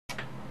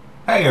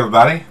Hey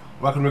everybody,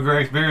 welcome to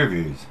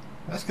Gregsbeerreviews.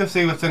 Let's go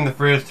see what's in the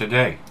fridge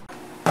today.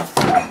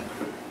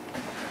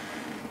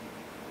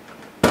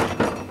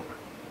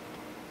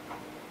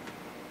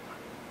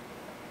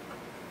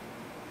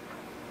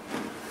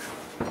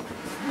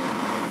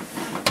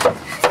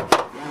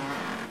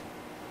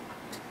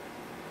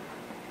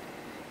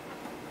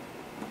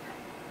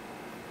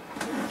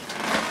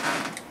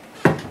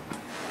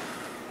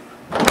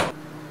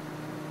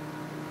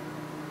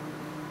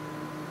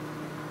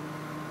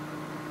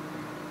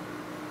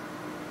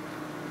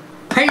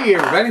 Hey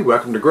everybody,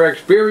 welcome to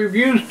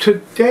Gregsbeerreviews.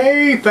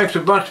 Today, thanks a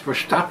bunch for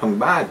stopping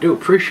by. I do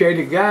appreciate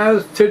it,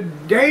 guys.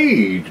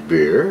 Today's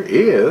beer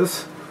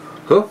is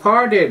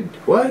Hoof-hearted.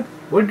 What?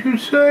 What'd you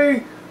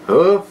say?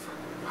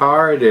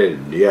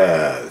 Hoof-hearted,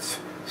 yes.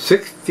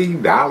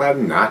 $60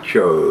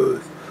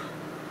 nachos.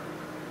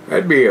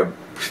 That'd be an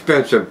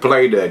expensive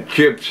plate of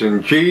chips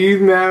and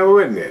cheese now,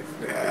 wouldn't it?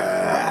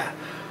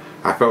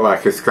 I feel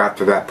like it's got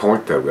to that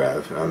point though,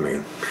 guys. I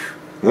mean,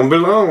 won't be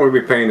long we'll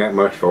be paying that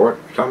much for it.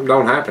 Something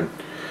don't happen.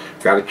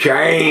 Gotta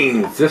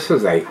change. This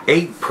is a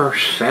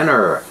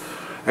 8%er.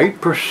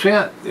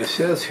 8%. It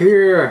says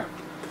here.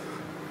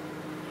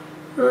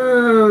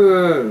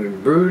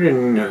 Brewed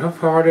in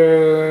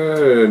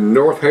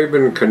North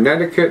Haven,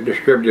 Connecticut.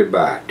 Distributed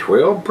by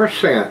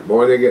 12%.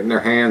 Boy, they're getting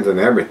their hands on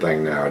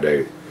everything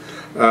nowadays.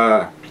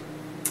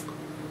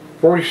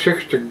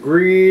 46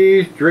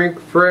 degrees. Drink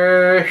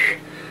fresh.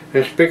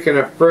 And speaking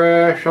of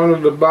fresh, under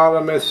the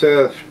bottom it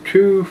says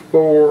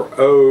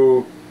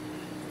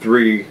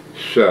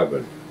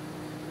 24037.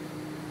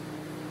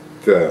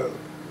 So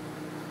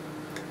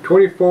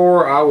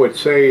 24 I would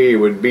say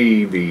would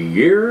be the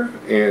year,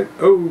 and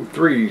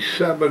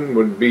 037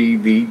 would be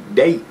the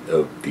date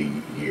of the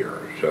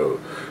year. So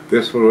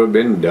this would have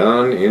been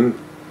done in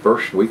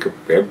first week of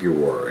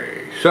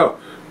February. So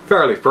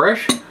fairly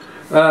fresh.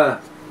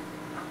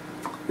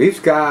 These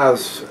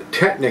guys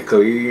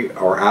technically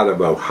are out of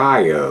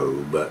Ohio,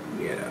 but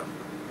you know,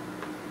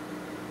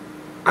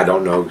 I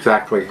don't know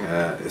exactly.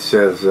 It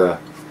says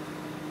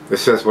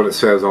what it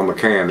says on the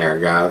can there,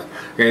 guys,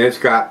 and it's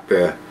got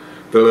the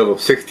little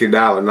 $60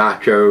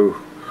 nacho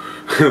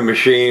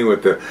machine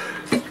with the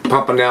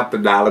pumping out the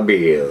dollar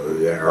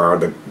bills, or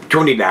the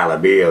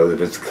 $20 bills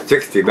if it's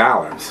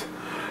 $60.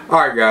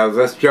 Alright guys,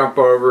 let's jump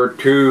over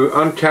to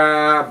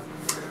Untap.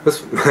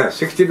 This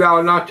 $60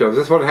 nachos.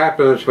 This is what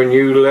happens when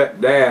you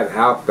let Dad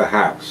out the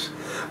house.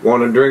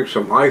 Want to drink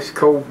some ice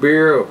cold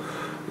beer?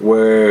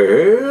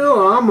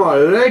 Well, I'm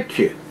gonna let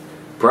you.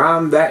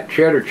 Prime that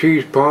cheddar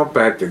cheese pump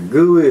at the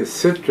gooey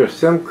Citra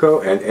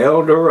Simcoe and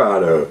El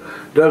Dorado.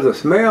 Does it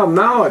smell?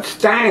 No, it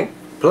stank.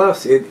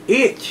 Plus it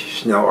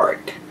itch.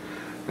 Snort.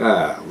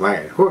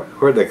 Man,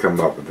 where'd they come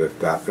up with this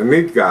stuff? And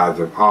these guys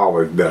have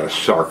always been a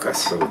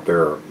circus with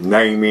their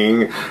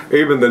naming,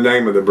 even the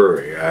name of the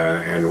brewery,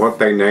 and what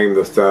they name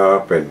the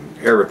stuff and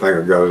everything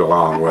that goes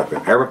along with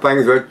it.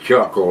 Everything's a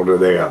chuckle to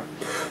them.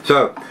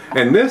 So,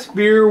 and this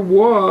beer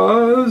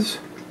was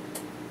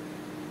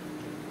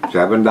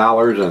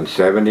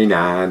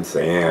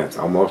 $7.79,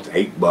 almost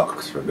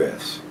 $8 for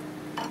this.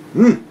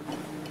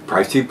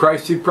 Pricey,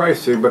 pricey,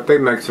 pricey, but they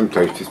make some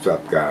tasty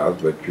stuff, guys.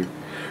 But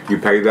you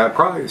pay that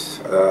price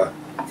to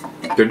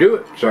do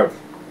it. So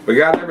we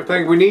got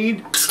everything we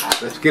need.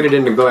 Let's get it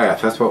in the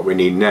glass. That's what we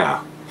need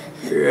now.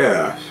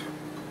 Yes.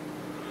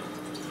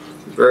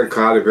 Very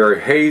cloudy, very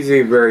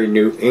hazy, very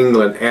New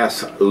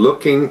England-esque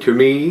looking to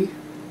me.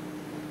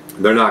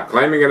 They're not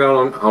claiming it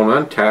on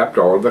Untapped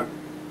or the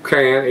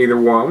can, either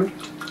one.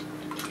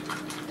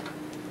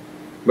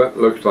 But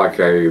looks like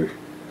a,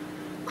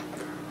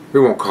 we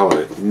won't call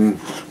it,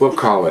 we'll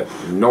call it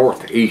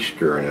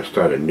Northeastern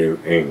instead of New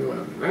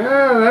England.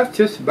 That's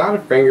just about a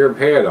finger of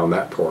head on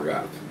that poor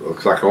guy.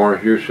 Looks like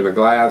orange juice in a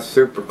glass,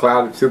 super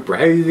cloudy, super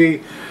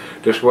hazy.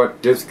 Just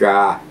what this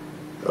guy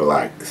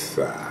likes.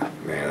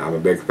 Man, I'm a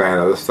big fan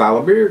of this style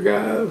of beer,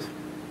 guys.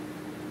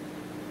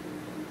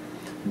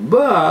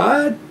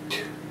 But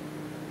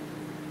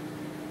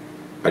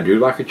I do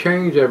like a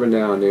change every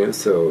now and then,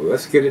 so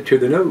let's get it to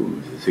the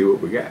nose and see what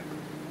we got.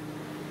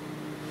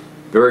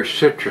 Very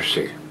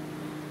citrusy.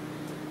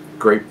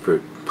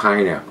 Grapefruit,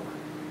 pineapple.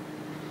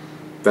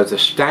 Does it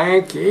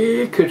stank?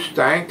 It could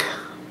stank.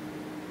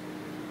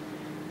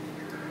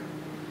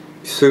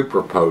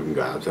 Super potent,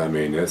 guys. I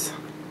mean, it's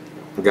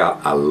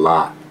got a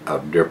lot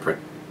of different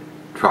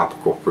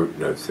tropical fruit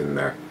notes in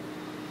there.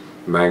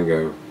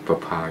 Mango,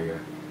 papaya.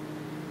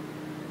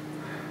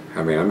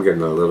 I mean, I'm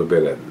getting a little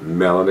bit of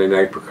melon and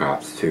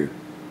apricots too.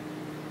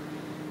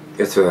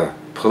 It's a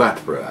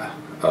plethora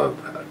of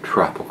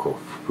tropical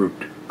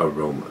fruit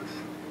aromas.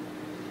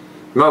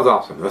 Smells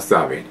awesome. Let's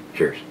dive in.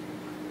 Cheers.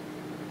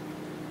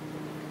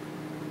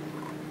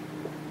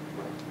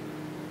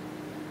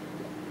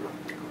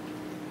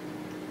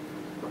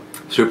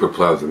 Super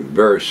pleasant,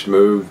 very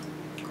smooth.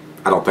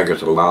 I don't think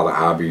it's a lot of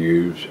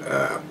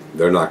IBUs.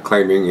 They're not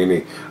claiming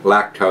any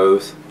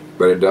lactose,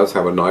 but it does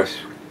have a nice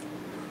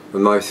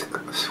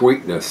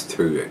sweetness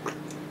to it.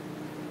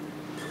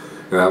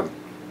 And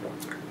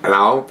I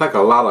don't think a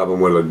lot of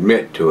them will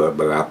admit to it,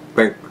 but I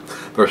think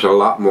there's a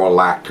lot more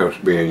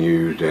lactose being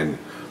used than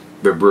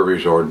the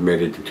breweries are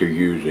admitted to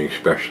using,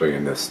 especially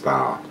in this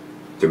style,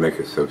 to make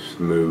it so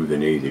smooth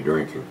and easy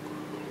drinking.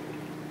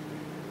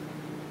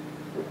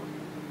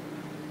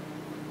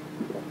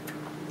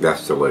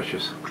 That's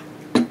delicious.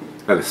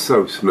 That is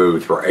so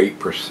smooth for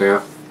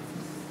 8%.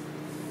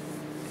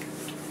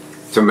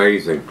 It's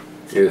amazing.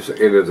 It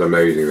is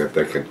amazing that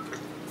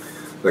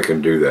they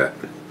can do that.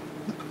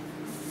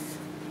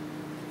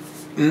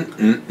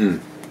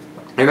 And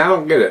I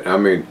don't get it. I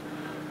mean,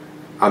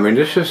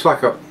 this is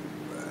like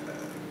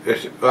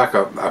it's like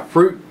a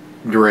fruit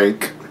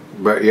drink,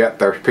 but yet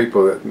there's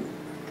people that,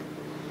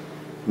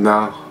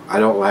 no, I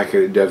don't like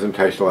it. It doesn't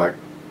taste like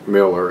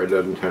Miller. It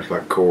doesn't taste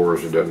like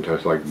Coors. It doesn't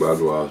taste like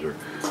Budweiser.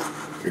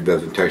 It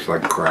doesn't taste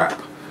like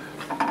crap.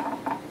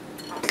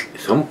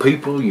 Some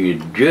people you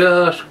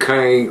just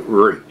can't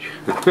reach.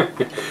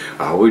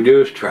 All we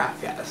do is try,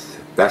 guys.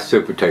 That's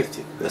super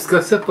tasty. Let's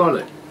go sip on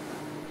it.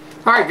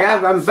 Alright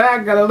guys, I'm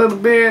back. Got a little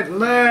bit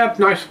left.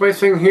 Nice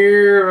spacing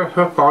here.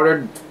 Hoof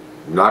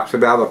knocks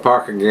it out of the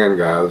park again,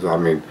 guys. I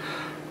mean,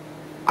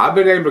 I've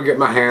been able to get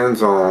my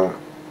hands on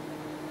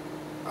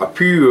a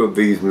few of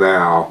these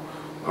now,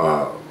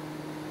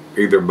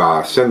 either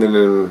by sending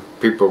in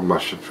people, my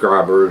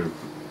subscribers,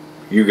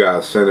 you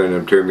guys sending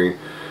them to me,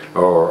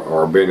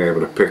 or being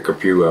able to pick a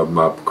few of them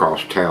up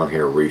across town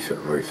here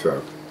recently.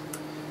 So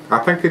I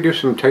think they do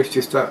some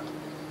tasty stuff.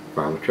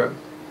 Final check.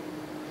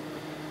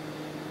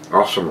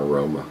 Awesome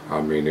aroma.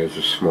 I mean, it's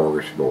a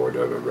smorgasbord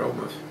of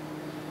aromas.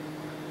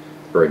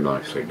 Very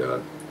nicely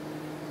done.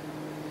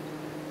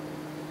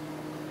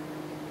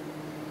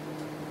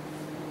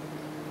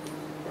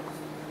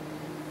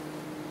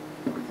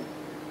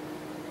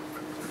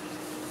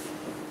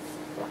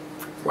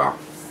 Wow.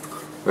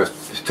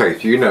 Let's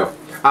taste. You know,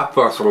 I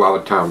fuss a lot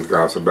of times,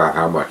 guys, about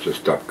how much this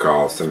stuff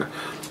costs, and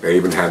I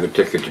even have the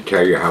ticket to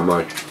tell you how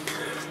much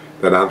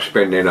that I'm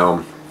spending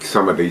on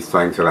some of these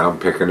things that I'm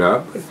picking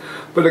up.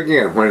 But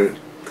again, when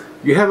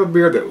you have a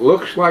beer that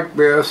looks like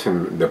this,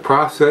 and the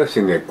process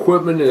and the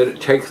equipment that it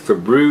takes to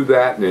brew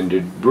that and to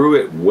brew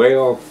it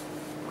well,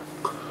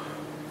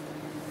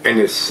 and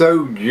it's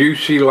so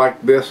juicy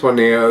like this one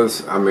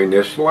is, I mean,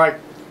 it's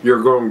like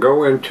you're going to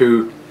go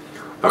into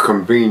a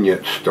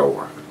convenience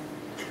store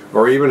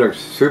or even a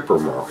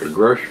supermarket,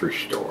 grocery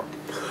store,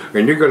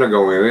 and you're going to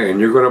go in and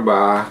you're going to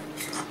buy,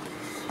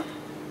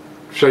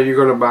 say you're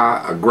going to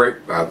buy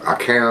a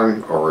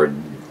can or a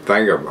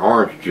thing of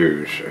orange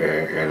juice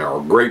and or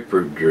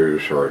grapefruit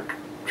juice or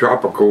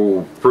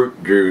tropical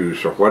fruit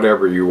juice or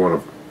whatever you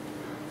want to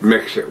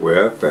mix it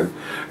with, and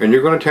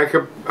you're going to take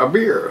a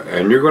beer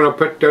and you're going to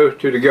put those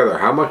two together.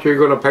 How much are you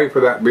going to pay for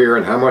that beer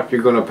and how much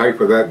you're going to pay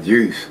for that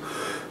juice?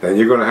 And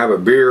you're going to have a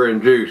beer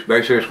and juice.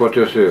 Basically that's what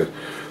this is.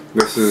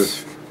 This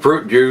is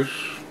fruit juice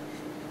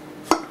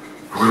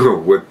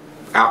with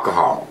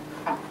alcohol.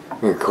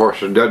 And of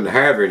course it doesn't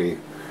have any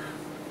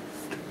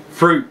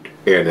fruit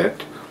in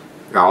it.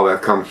 All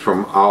that comes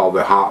from all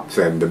the hops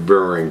and the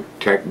brewing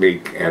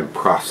technique and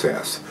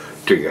process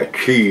to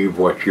achieve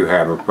what you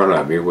have in front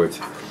of you, which is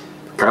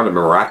kind of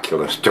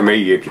miraculous to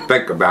me if you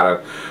think about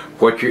it,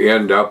 what you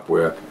end up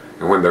with,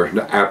 and when there's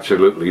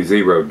absolutely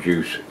zero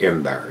juice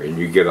in there and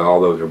you get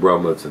all those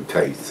aromas and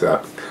tastes.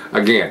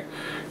 Again,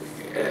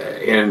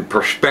 in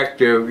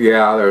perspective,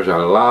 yeah, there's a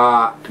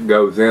lot that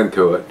goes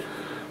into it.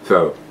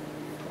 So,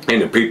 and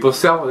the people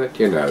selling it,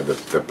 you know,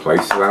 the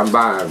places I'm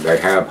buying, they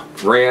have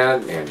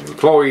rent and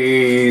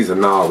employees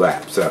and all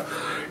that. So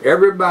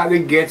everybody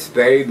gets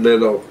their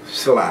little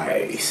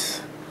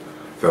slice.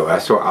 So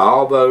that's what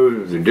all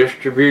those, the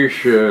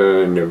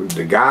distribution,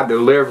 the guy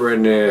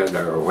delivering it,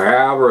 or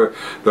however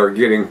they're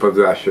getting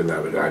possession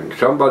of it. And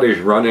somebody's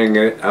running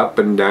it up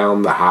and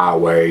down the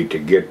highway to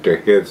get to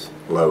his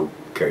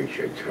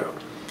location. So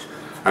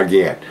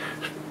again,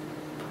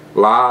 a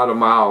lot of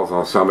miles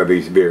on some of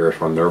these beers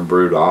when they're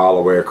brewed all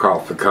the way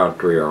across the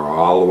country, or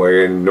all the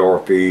way in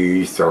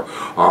Northeast, or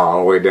all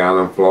the way down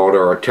in Florida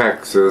or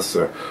Texas.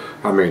 Or,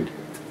 I mean,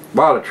 a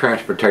lot of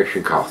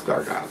transportation costs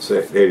there, guys.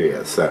 It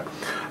is. So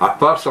I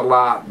fuss a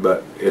lot,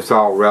 but it's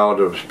all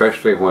relative,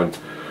 especially when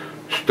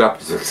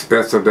stuff is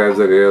expensive as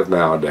it is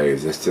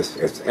nowadays. It's just,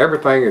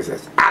 everything is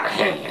just out of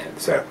hand.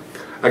 So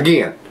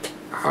again,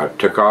 I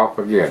took off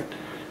again.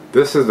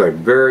 This is a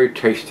very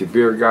tasty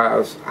beer,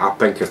 guys. I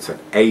think it's an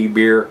A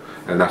beer,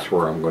 and that's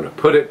where I'm going to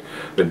put it.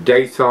 The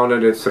dates on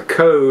it, it's a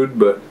code,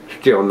 but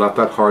still not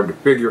that hard to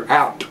figure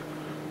out.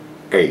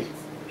 A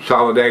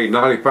solid A,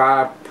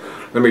 95.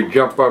 Let me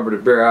jump over to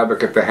Beer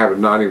Advocate. They have a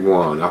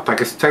 91. I think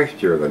it's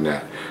tastier than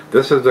that.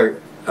 This is a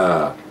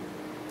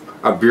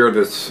beer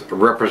that's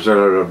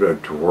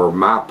representative to where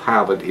my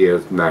palate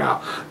is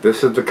now.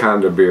 This is the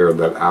kind of beer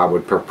that I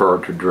would prefer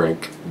to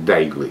drink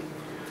daily.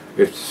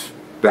 It's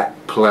that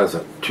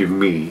pleasant to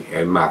me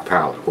and my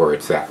palate where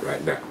it's at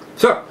right now.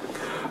 So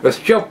let's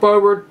jump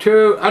over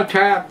to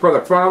Untappd for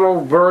the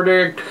final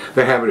verdict.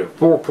 They have it at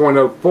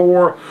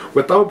 4.04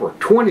 with over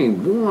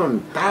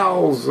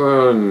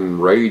 21,000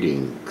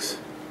 ratings.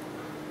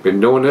 Been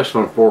doing this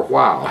one for a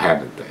while,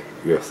 haven't they?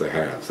 Yes, they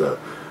have. So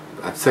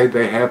I'd say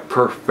they have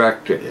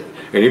perfected it.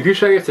 And if you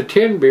say it's a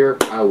 10 beer,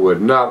 I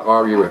would not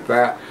argue with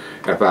that.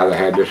 If I'd have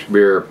had this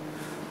beer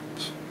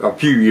a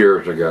few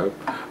years ago,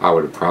 I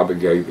would have probably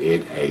gave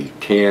it a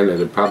 10,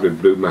 and it probably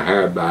blew my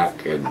hair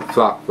back and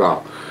socks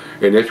off.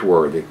 And it's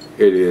worthy.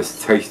 It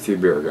is tasty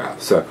beer,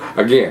 guys. So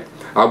again,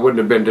 I wouldn't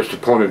have been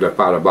disappointed if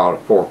I'd have bought a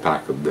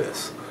 4-pack of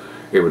this.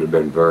 It would have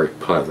been very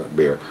pleasant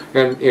beer.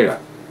 And you know,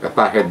 if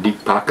I had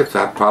deep pockets,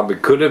 I probably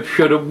could have,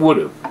 should have, would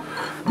have.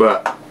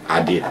 But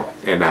I didn't,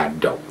 and I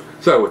don't.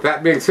 So with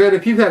that being said,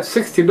 if you've had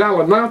 $60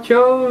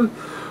 nachos,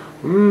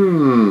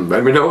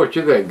 let me know what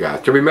you think,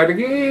 guys. Till we met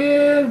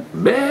again,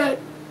 bet.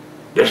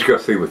 Let's go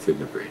see what's in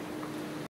the fridge.